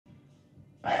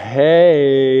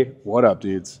Hey, what up,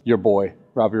 dudes? Your boy,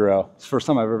 Robby. It's the first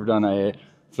time I've ever done a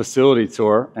facility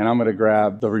tour, and I'm gonna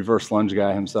grab the reverse lunge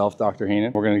guy himself, Dr.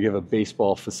 Heenan. We're gonna give a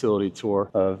baseball facility tour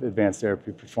of Advanced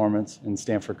Therapy Performance in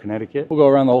Stamford, Connecticut. We'll go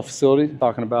around the whole facility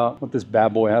talking about what this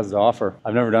bad boy has to offer.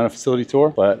 I've never done a facility tour,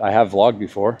 but I have vlogged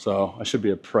before, so I should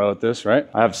be a pro at this, right?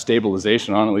 I have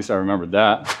stabilization on, at least I remembered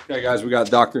that. Okay, guys, we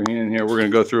got Dr. Heenan here. We're gonna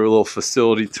go through a little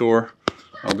facility tour.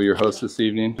 I'll be your host this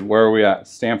evening. Where are we at?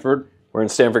 Stamford? We're in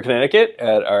Stamford, Connecticut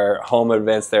at our home of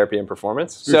Advanced Therapy and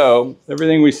Performance. So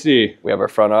everything we see. We have our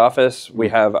front office. We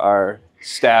have our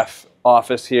staff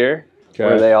office here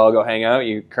where they all go hang out.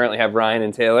 You currently have Ryan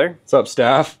and Taylor. What's up,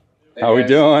 staff? How we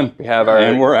doing? We have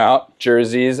our we're out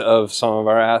jerseys of some of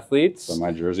our athletes. So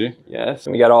my jersey. Yes.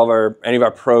 And we got all of any of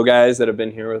our pro guys that have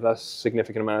been here with us a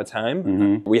significant amount of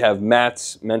time. We have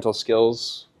Matt's mental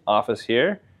skills office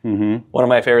here. One of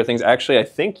my favorite things, actually, I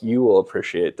think you will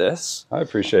appreciate this. I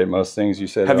appreciate most things you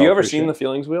said. Have you ever seen the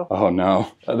feelings wheel? Oh,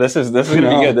 no. This is going to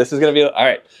be good. This is going to be, all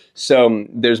right. So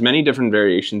there's many different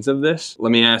variations of this.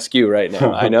 Let me ask you right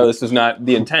now. I know this is not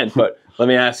the intent, but let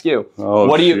me ask you.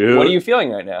 What are you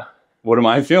feeling right now? What am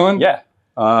I feeling? Yeah.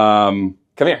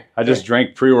 Come here. I just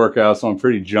drank pre-workout, so I'm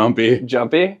pretty jumpy.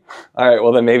 Jumpy? All right,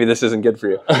 well then maybe this isn't good for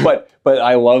you. But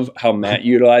I love how Matt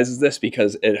utilizes this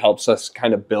because it helps us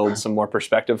kind of build some more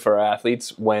perspective for our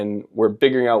athletes when we're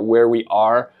figuring out where we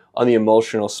are on the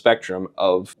emotional spectrum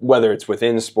of whether it's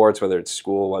within sports, whether it's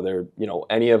school, whether, you know,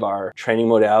 any of our training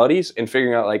modalities, and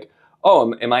figuring out like,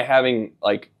 oh, am I having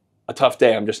like a tough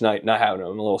day? I'm just not having it.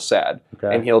 I'm a little sad.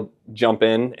 Okay. And he'll jump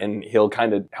in and he'll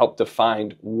kind of help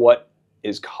define what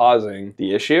is causing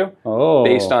the issue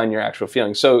based on your actual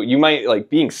feelings. So you might, like,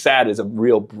 being sad is a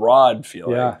real broad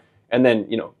feeling. Yeah. And then,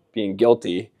 you know, being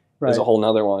guilty is a whole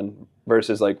nother one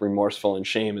versus like remorseful and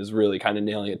shame is really kind of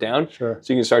nailing it down. Sure.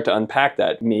 So you can start to unpack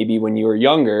that. Maybe when you were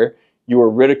younger, you were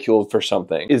ridiculed for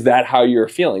something. Is that how you're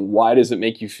feeling? Why does it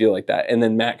make you feel like that? And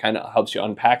then Matt kind of helps you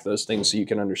unpack those things so you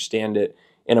can understand it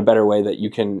in a better way that you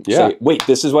can say, wait,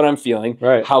 this is what I'm feeling.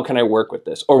 Right. How can I work with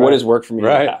this? Or what has worked for me in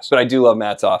the past? But I do love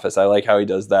Matt's office. I like how he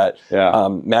does that. Yeah.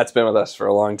 Matt's been with us for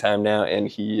a long time now, and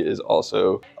he is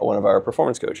also one of our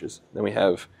performance coaches. Then we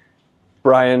have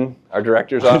Brian, our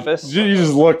director's office. You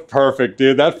just look perfect,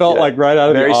 dude. That felt like right out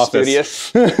of the office. Very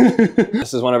studious.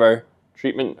 This is one of our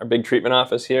big treatment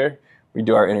office here. We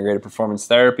do our integrated performance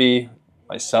therapy.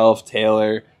 Myself,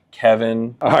 Taylor,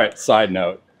 Kevin. All right, side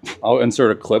note. I'll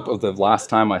insert a clip of the last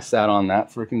time I sat on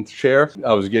that freaking chair.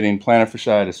 I was getting plantar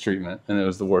fasciitis treatment, and it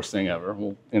was the worst thing ever.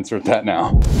 We'll insert that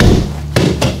now.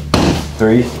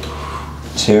 3,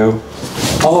 2.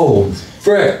 Oh,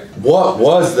 frick. What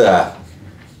was that?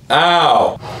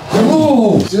 Ow.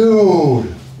 Ooh,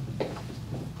 dude.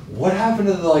 What happened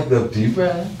to the deep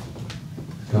breath?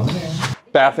 Come in.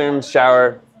 Bathrooms,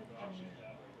 shower,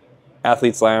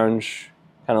 athletes lounge.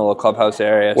 Kind of a little clubhouse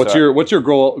area. What's your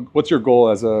goal? What's your goal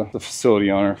as the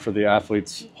facility owner for the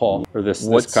athletes hall, or this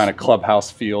kind of clubhouse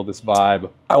feel, this vibe?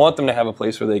 I want them to have a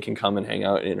place where they can come and hang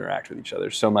out and interact with each other.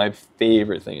 So my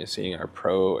favorite thing is seeing our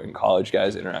pro and college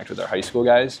guys interact with our high school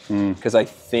guys, because I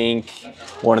think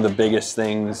one of the biggest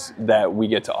things that we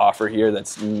get to offer here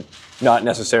that's not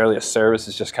necessarily a service,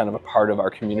 it's just kind of a part of our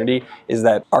community, is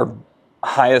that our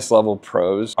highest level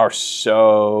pros are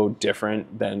so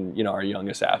different than, you know, our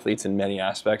youngest athletes in many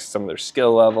aspects. Some of their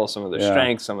skill level, some of their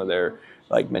strengths, some of their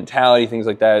like mentality, things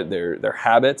like that, their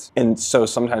habits. And so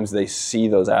sometimes they see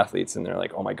those athletes and they're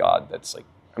like, oh my God, that's like,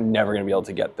 I'm never gonna be able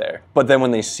to get there. But then when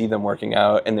they see them working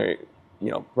out and they're, you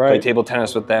know, play table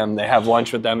tennis with them, they have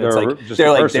lunch with them, it's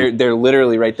they're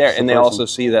literally right there. And they also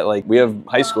see that, like, we have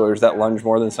high schoolers that lunge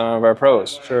more than some of our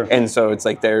pros. Sure. And so it's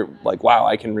like they're like, wow,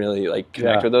 I can really like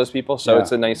connect with those people. So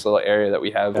it's a nice little area that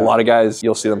we have. A lot of guys,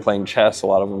 you'll see them playing chess. A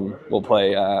lot of them will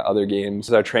play other games. This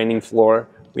is our training floor.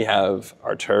 We have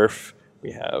our turf.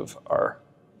 We have our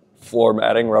floor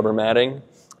matting, rubber matting.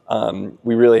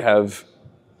 We really have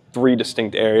 3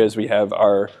 distinct areas. We have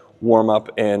our warm up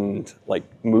and like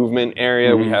movement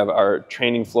area. We have our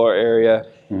training floor area,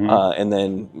 and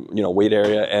then, you know, weight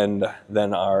area, and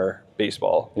then our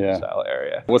baseball style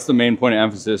area. What's the main point of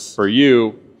emphasis for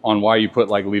you on why you put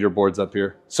like leaderboards up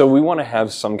here? So we want to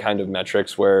have some kind of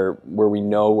metrics where we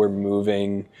know we're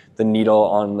moving the needle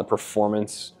on the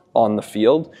performance on the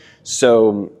field.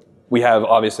 So we have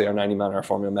obviously our 90-mile-an-hour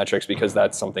formula metrics because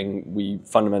that's something we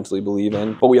fundamentally believe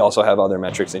in. But we also have other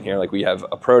metrics in here. Like we have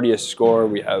a Proteus score,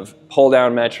 we have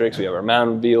pull-down metrics, we have our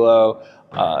mountain velo,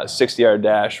 60-yard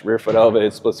dash, rear foot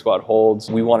elevated, split squat holds.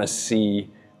 We want to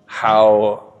see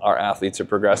how our athletes are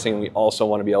progressing. We also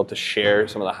want to be able to share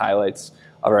some of the highlights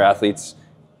of our athletes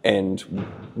and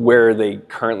where they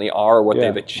currently are, what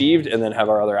they've achieved, and then have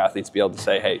our other athletes be able to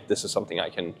say, hey, this is something I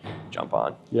can jump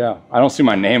on. Yeah, I don't see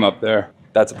my name up there.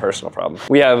 That's a personal problem.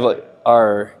 We have like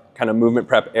our kind of movement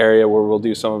prep area where we'll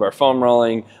do some of our foam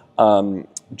rolling,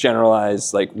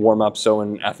 generalized like warm up. So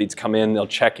when athletes come in, they'll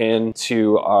check in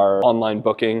to our online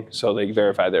booking. So they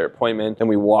verify their appointment, and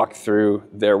we walk through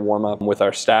their warm up with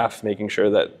our staff, making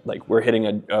sure that like we're hitting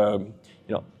a,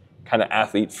 kind of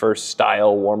athlete first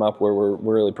style warm up where we're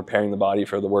really preparing the body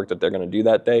for the work that they're going to do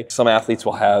that day. Some athletes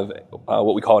will have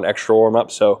what we call an extra warm up.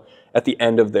 So at the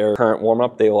end of their current warm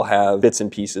up, they will have bits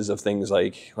and pieces of things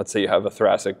like, let's say you have a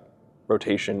thoracic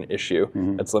rotation issue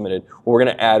that's limited. Well, we're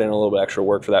going to add in a little bit extra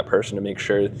work for that person to make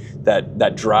sure that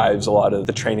that drives a lot of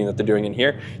the training that they're doing in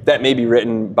here. That may be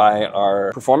written by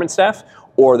our performance staff,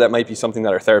 or that might be something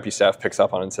that our therapy staff picks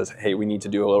up on and says, hey, we need to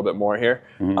do a little bit more here.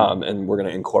 And we're going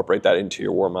to incorporate that into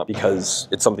your warm up because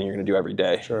it's something you're going to do every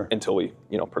day until we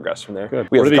progress from there. Good.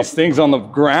 We have what are these things on the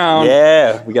ground?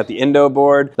 Yeah, we got the Indo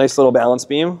board, nice little balance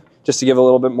beam. Just to give a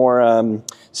little bit more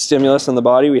stimulus in the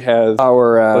body, we have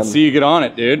our... let's see you get on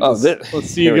it, dude. Let's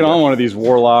see you get on one of these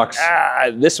warlocks.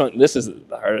 This is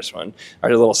the hardest one. All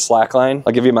right, a little slack line.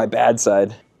 I'll give you my bad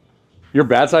side. Your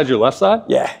bad side's your left side?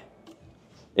 Yeah.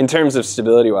 In terms of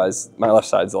stability-wise, my left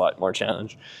side's a lot more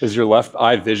challenge. Is your left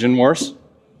eye vision worse?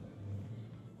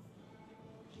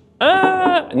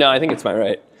 No, I think it's my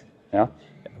right. Yeah?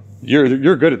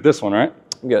 You're good at this one, right?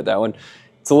 I'm good at that one.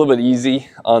 It's a little bit easy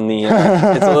on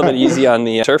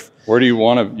the turf. Where do you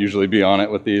want to usually be on it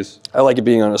with these? I like it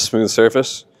being on a smooth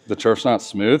surface. The turf's not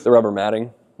smooth? The rubber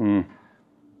matting.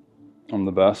 I'm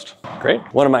the best. Great.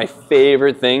 One of my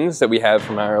favorite things that we have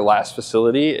from our last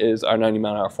facility is our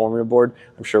 90-mile-an-hour formula board.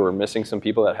 I'm sure we're missing some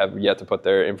people that have yet to put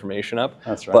their information up.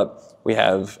 That's right. But we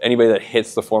have anybody that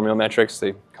hits the formula metrics,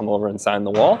 they come over and sign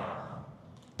the wall.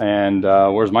 And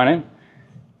where's my name?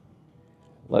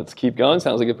 Let's keep going.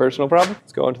 Sounds like a personal problem.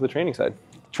 Let's go on to the training side.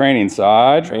 Training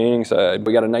side. Training side.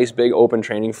 We got a nice big open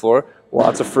training floor.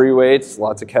 Lots of free weights,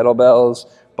 lots of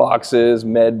kettlebells, boxes,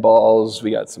 med balls.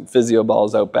 We got some physio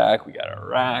balls out back. We got our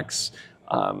racks.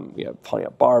 We have plenty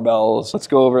of barbells.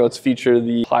 Let's feature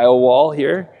the plyo wall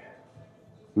here.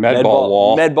 Med ball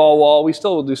wall. Med ball wall. We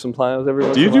still will do some plyos every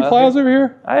once in a while. Do you do plyos over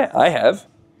here? I have.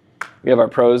 We have our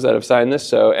pros that have signed this,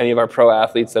 so any of our pro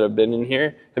athletes that have been in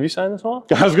here, have you signed this wall?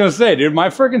 I was going to say, dude, my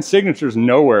freaking signature's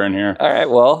nowhere in here. All right,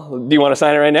 well, do you want to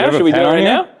sign it right now? Should we do it right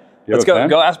now? Let's go.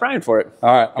 Go ask Brian for it.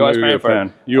 All right, go ask Brian for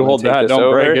it. You hold that,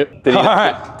 don't break it.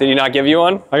 Did he not give you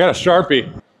one? I got a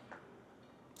Sharpie.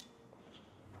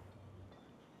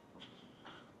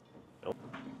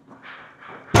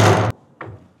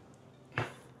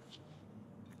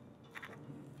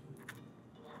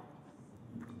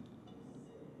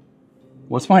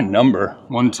 What's my number?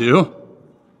 1, 2?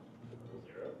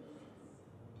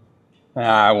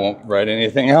 I won't write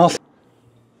anything else.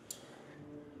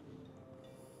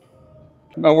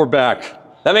 No, we're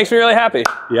back. That makes me really happy.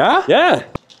 Yeah? Yeah.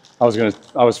 I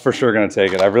was for sure gonna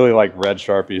take it. I really like red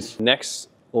Sharpies. Next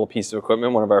little piece of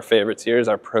equipment, one of our favorites here is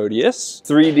our Proteus.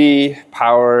 3D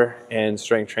power and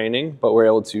strength training, but we're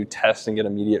able to test and get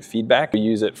immediate feedback. We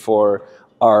use it for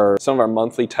some of our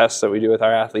monthly tests that we do with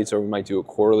our athletes, or we might do it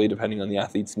quarterly depending on the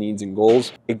athlete's needs and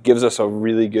goals. It gives us a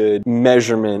really good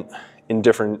measurement in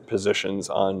different positions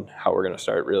on how we're going to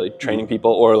start really training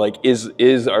people, or like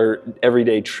is our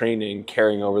everyday training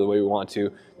carrying over the way we want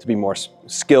to be more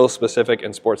skill specific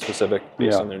and sport specific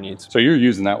based on their needs. So you're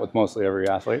using that with mostly every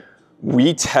athlete?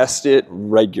 We test it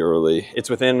regularly. It's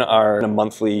within our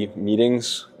monthly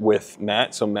meetings with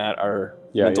Matt. So Matt, our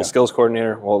mental skills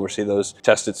coordinator, will oversee those,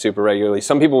 test it super regularly.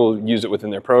 Some people will use it within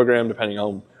their program depending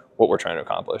on what we're trying to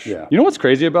accomplish. Yeah. You know what's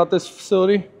crazy about this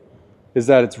facility? Is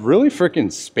that it's really freaking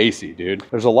spacey, dude.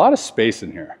 There's a lot of space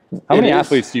in here. How many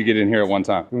athletes do you get in here at one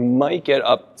time? We might get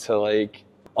up to like,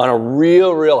 on a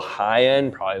real high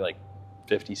end, probably like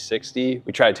 50, 60.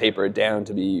 We try to taper it down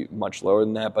to be much lower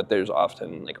than that, but there's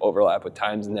often like overlap with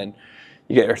times, and then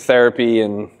you get your therapy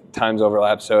and times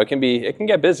overlap. So it can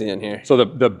get busy in here. So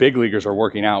the big leaguers are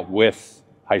working out with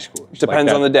high schoolers?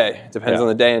 Depends on the day. Depends on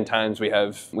the day and times.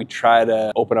 We try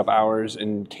to open up hours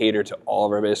and cater to all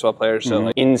of our baseball players. So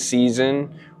like in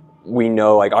season, we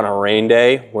know like on a rain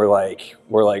day, we're like,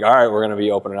 all right, we're gonna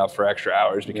be opening up for extra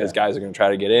hours because guys are gonna try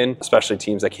to get in, especially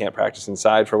teams that can't practice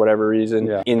inside for whatever reason.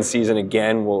 In season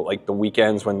again, we'll like the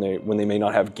weekends when they may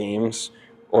not have games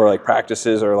or like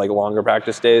practices or like longer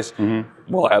practice days,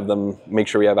 we'll have them make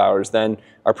sure we have hours then.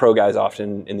 Our pro guys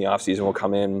often in the off season will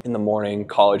come in the morning.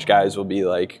 College guys will be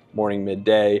like morning,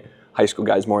 midday. High school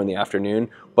guys more in the afternoon,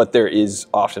 but there is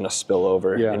often a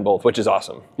spillover in both, which is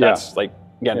awesome. That's like,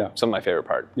 again, some of my favorite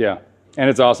part. Yeah. And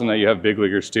it's awesome that you have big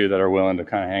leaguers too that are willing to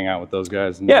kind of hang out with those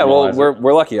guys. And yeah, well,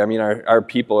 we're lucky. I mean, our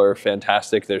people are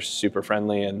fantastic. They're super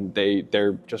friendly, and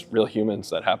they're just real humans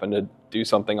that happen to do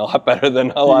something a lot better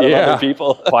than a lot of other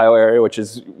people. Plyo area, which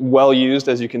is well used,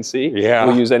 as you can see. Yeah.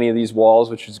 We'll use any of these walls,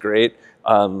 which is great.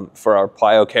 For our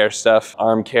plyo care stuff,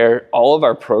 arm care, all of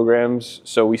our programs.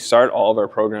 So we start all of our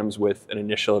programs with an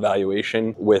initial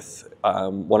evaluation with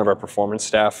one of our performance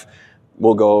staff.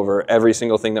 We'll go over every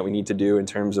single thing that we need to do in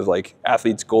terms of like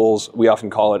athletes' goals. We often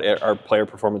call it our player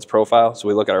performance profile. So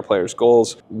we look at our players'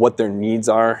 goals, what their needs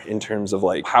are in terms of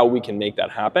like how we can make that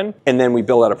happen. And then we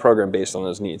build out a program based on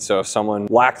those needs. So if someone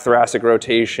lacks thoracic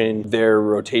rotation, their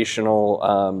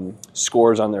rotational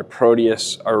scores on their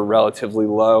Proteus are relatively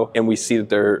low, and we see that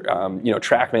their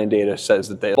TrackMan data says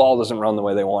that the ball doesn't run the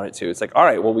way they want it to. It's like, all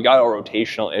right, well, we got a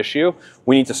rotational issue.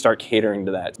 We need to start catering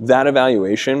to that. That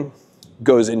evaluation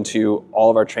goes into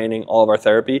all of our training, all of our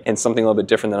therapy, and something a little bit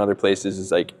different than other places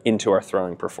is like into our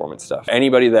throwing performance stuff.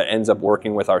 Anybody that ends up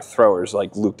working with our throwers,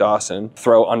 like Luke Dawson,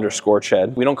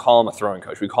 throw_Ched, we don't call him a throwing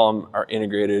coach, we call him our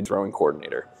integrated throwing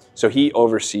coordinator. So he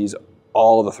oversees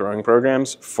all of the throwing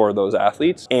programs for those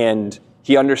athletes, and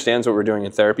he understands what we're doing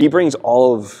in therapy. He brings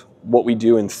all of what we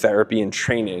do in therapy and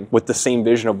training with the same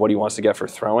vision of what he wants to get for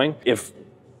throwing. If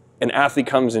an athlete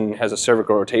comes and has a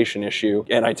cervical rotation issue,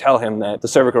 and I tell him that the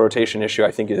cervical rotation issue, I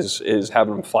think, is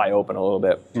having him fly open a little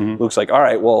bit. Luke's like, all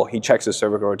right, well, he checks his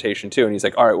cervical rotation too, and he's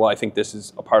like, all right, well, I think this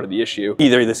is a part of the issue.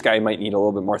 Either this guy might need a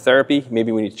little bit more therapy,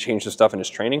 maybe we need to change the stuff in his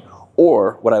training,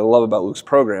 or what I love about Luke's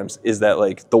programs is that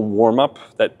like the warm-up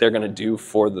that they're gonna do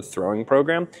for the throwing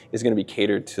program is gonna be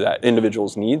catered to that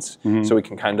individual's needs, so we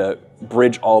can kind of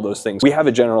bridge all those things. We have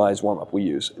a generalized warm-up we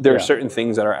use. There are certain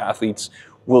things that our athletes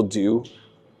will do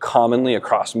commonly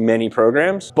across many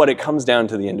programs, but it comes down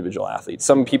to the individual athlete.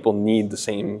 Some people need the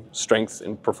same strength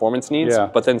and performance needs,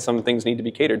 but then some things need to be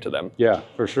catered to them. Yeah,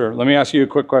 for sure. Let me ask you a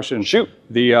quick question. Shoot.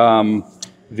 The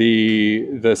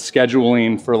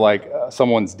scheduling for like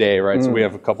someone's day, right? So we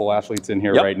have a couple athletes in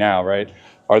here right now, right?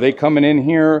 Are they coming in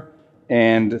here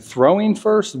and throwing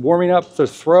first, warming up to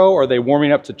throw? Are they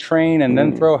warming up to train and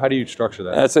then throw? How do you structure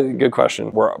that? That's a good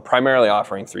question. We're primarily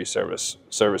offering 3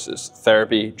 services,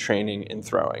 therapy, training, and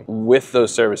throwing. With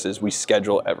those services, we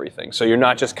schedule everything. So you're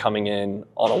not just coming in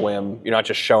on a whim. You're not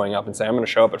just showing up and saying, I'm gonna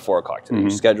show up at 4 o'clock today. You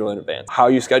schedule in advance. How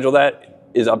you schedule that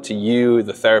is up to you,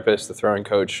 the therapist, the throwing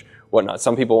coach, whatnot.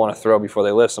 Some people want to throw before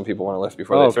they lift. Some people want to lift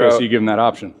before they throw. Okay, so you give them that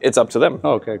option. It's up to them.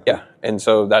 Oh, okay, cool. Yeah, and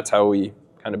so that's how we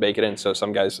kind of bake it in. So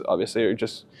some guys obviously are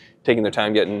just taking their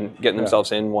time getting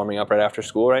themselves in, warming up right after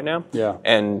school right now. Yeah.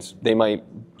 And they might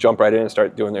jump right in and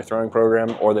start doing their throwing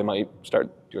program, or they might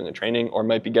start doing their training, or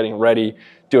might be getting ready,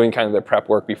 doing kind of their prep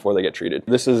work before they get treated.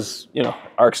 This is,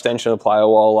 our extension of the plyo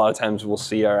wall. A lot of times we'll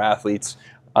see our athletes,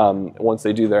 once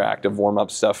they do their active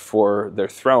warm-up stuff for their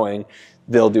throwing,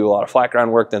 they'll do a lot of flat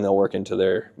ground work, then they'll work into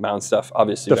their mound stuff.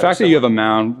 Obviously, the fact that you have a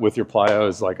mound with your plyo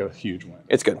is like a huge win.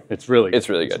 It's good. It's really good. It's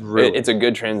really good. It's a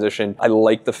good transition. I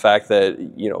like the fact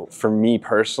that, for me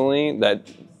personally,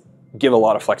 that give a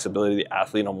lot of flexibility to the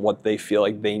athlete on what they feel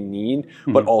like they need,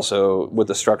 but also with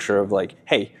the structure of like,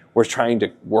 hey, we're trying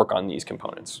to work on these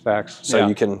components. Facts. So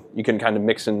you can kind of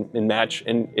mix and match,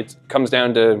 and it comes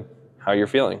down to how you're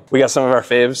feeling. We got some of our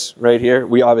faves right here.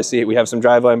 We have some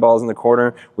driveline balls in the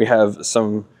corner. We have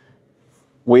some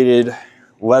weighted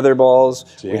leather balls.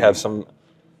 We have some,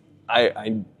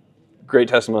 great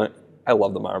testament. I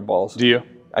love the marble balls. Do you?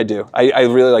 I do. I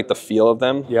really like the feel of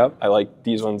them. Yep. I like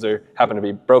these ones happen to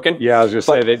be broken. Yeah, I was just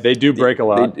say they do break a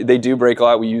lot. They do break a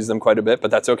lot. We use them quite a bit,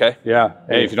 but that's okay. Yeah.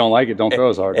 Hey, if you don't like it, don't throw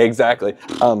as hard. Exactly.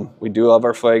 We do love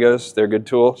our Fuegos. They're a good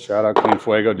tool. Shout out Clean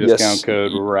Fuego, discount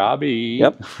code Robby.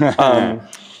 Yep.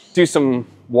 Do some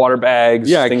water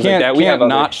bags, things like that. We have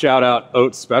not shout out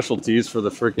Oats Specialties for the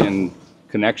freaking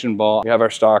connection ball. We have our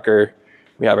stalker.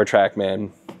 We have our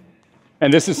TrackMan.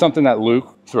 And this is something that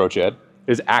Luke Throwched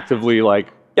is actively like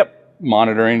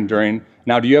monitoring during.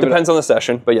 Now, do you have Depends on the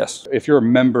session, but yes. If you're a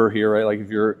member here, right? Like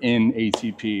if you're in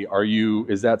ATP,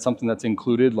 is that something that's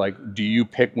included? Like, do you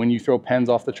pick when you throw pens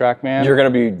off the TrackMan? You're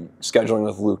going to be scheduling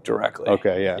with Luke directly.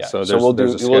 Okay, yeah. So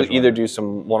we'll either do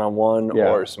some one-on-one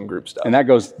or some group stuff. And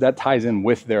that ties in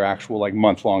with their actual like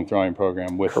month-long throwing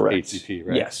program with ATP,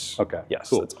 right? Yes. Okay. Yes.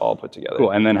 Cool. It's all put together.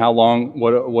 Cool. And then how long?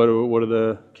 What are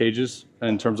the cages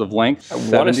in terms of length? I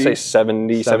want to say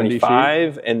 70,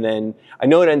 75, and then I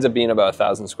know it ends up being about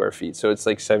 1,000 square feet. So it's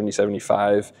like 70,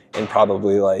 75, and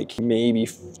probably like maybe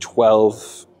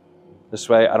 12 this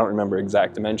way. I don't remember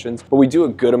exact dimensions, but we do a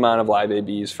good amount of live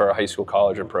ABs for our high school,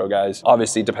 college, and pro guys.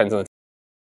 Obviously, it depends on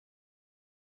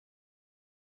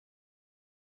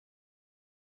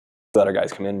the let our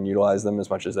guys come in and utilize them as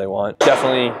much as they want.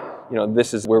 Definitely, you know,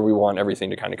 this is where we want everything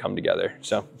to kind of come together.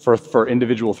 So for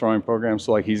individual throwing programs,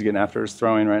 so like he's getting after his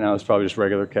throwing right now, it's probably just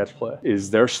regular catch play. Is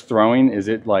their throwing, is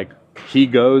it like he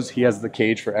goes, he has the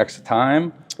cage for X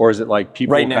time, or is it like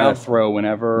people kind of throw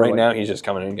whenever? Right now, he's just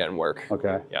coming in and getting work.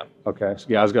 Okay. Yeah. Okay. So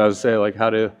yeah, I was going to say, like, how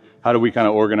do we kind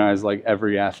of organize like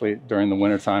every athlete during the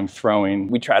wintertime throwing?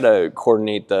 We try to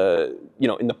coordinate the, you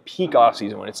know, in the peak off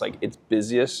season when it's like it's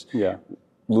busiest. Yeah.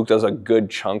 Luke does a good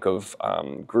chunk of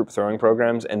group throwing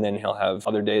programs, and then he'll have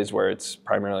other days where it's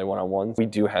primarily one-on-ones. We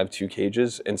do have 2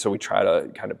 cages, and so we try to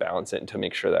kind of balance it to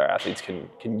make sure that our athletes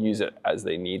can use it as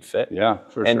they need fit. Yeah,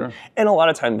 for sure. And a lot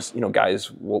of times, you know, guys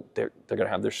will they're going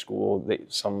to have their school.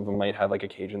 Some of them might have like a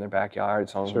cage in their backyard.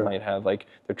 Some of them might have like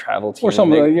their travel team. Or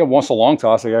some, once a long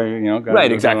toss, you know.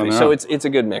 Right, exactly. So it's a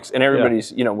good mix, and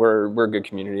everybody's, you know, we're a good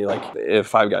community. Like if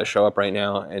 5 guys show up right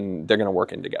now, and they're going to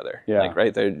work in together. Yeah. Like,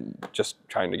 right, they're just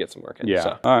trying to get some work in. Yeah.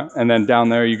 So. All right. And then down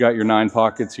there, you got your 9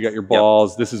 pockets, you got your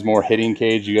balls. This is more hitting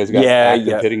cage. You guys got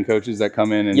active hitting coaches that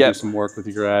come in and do some work with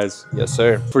you guys. Yes,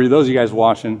 sir. For those of you guys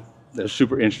watching that are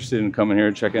super interested in coming here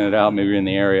and checking it out, maybe you're in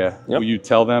the area, will you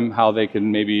tell them how they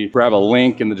can maybe grab a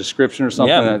link in the description or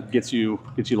something that gets you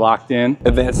locked in?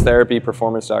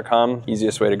 AdvancedTherapyPerformance.com,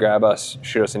 easiest way to grab us.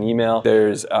 Shoot us an email.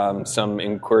 There's some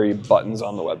inquiry buttons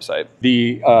on the website.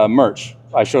 The merch.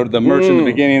 I showed the merch in the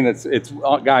beginning. It's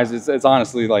guys, it's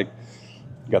honestly like,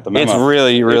 you got the memo. It's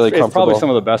really comfortable. It's probably some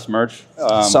of the best merch.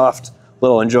 Soft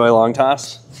little enjoy long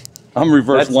toss. I'm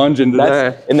reverse lunging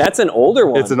today. And that's an older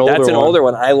one. It's an older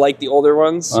one. I like the older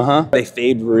ones. They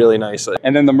fade really nicely.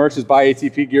 And then the merch is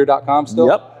buyatpgear.com still?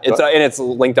 Yep. And it's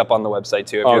linked up on the website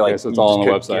too. If you're like, so it's all on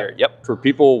the website. Yep. For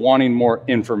people wanting more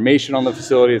information on the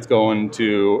facility, it's going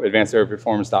to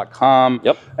advancedtherapyperformance.com.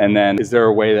 Yep. And then is there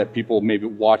a way that people maybe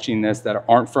watching this that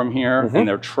aren't from here and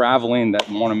they're traveling that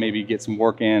want to maybe get some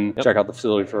work in, check out the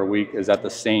facility for a week? Is that the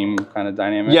same kind of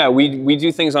dynamic? Yeah, we do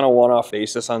things on a one-off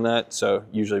basis on that. So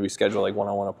usually we schedule like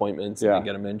one-on-one appointments and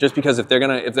get them in. Just because if they're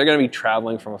gonna be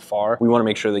traveling from afar, we want to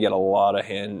make sure they get a lot of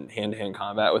hand-to-hand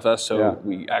combat with us, so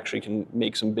we actually can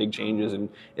make some big changes and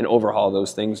overhaul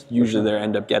those things. Usually they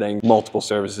end up getting multiple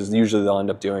services. Usually they'll end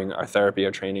up doing our therapy,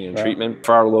 our training, and treatment.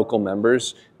 For our local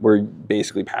members, we're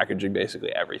basically packaging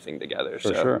everything together.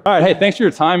 For sure. All right, hey, thanks for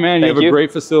your time, man. You have a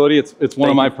great facility. It's one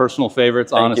of my personal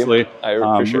favorites, honestly. I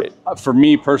appreciate it. For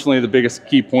me personally, the biggest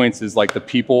key points is like the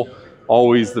people.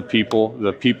 Always the people.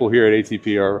 The people here at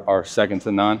ATP are second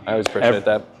to none. I always appreciate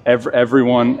that.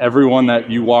 Everyone that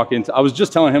you walk into, I was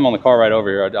just telling him on the car right over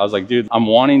here, I was like, dude, I'm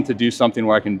wanting to do something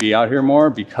where I can be out here more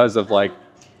because of like,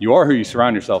 you are who you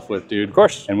surround yourself with, dude. Of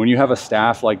course. And when you have a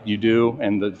staff like you do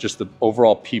and just the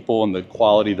overall people and the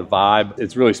quality, the vibe,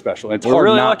 it's really special. It's hard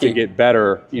not to get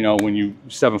better, you know, when you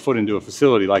 7 foot into a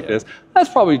facility like this. That's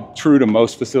probably true to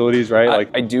most facilities, right?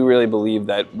 I do really believe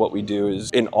that what we do is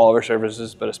in all of our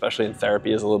services, but especially in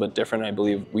therapy, is a little bit different. I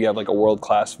believe we have like a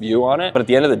world-class view on it. But at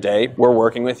the end of the day, we're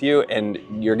working with you and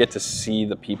you get to see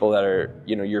the people that are,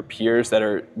 you know, your peers that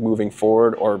are moving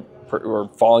forward or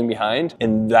falling behind,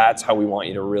 and that's how we want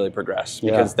you to really progress,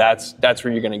 because that's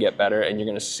where you're going to get better and you're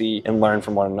going to see and learn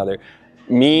from one another.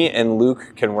 Me and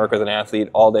Luke can work with an athlete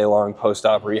all day long,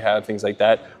 post-op rehab, things like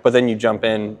that, but then you jump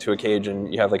into a cage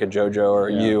and you have like a JoJo or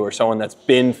you or someone that's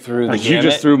been through the gamut. You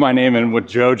just threw my name in with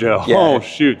JoJo. Oh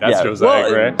shoot, that's Josiah,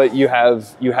 right? But you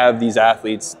have these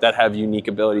athletes that have unique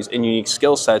abilities and unique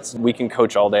skill sets. We can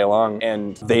coach all day long,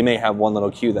 and they may have one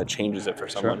little cue that changes it for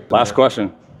someone. Sure. Last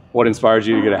question. What inspires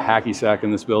you to get a hacky sack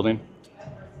in this building?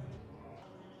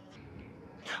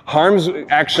 Harms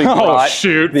actually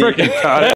freaking cut it.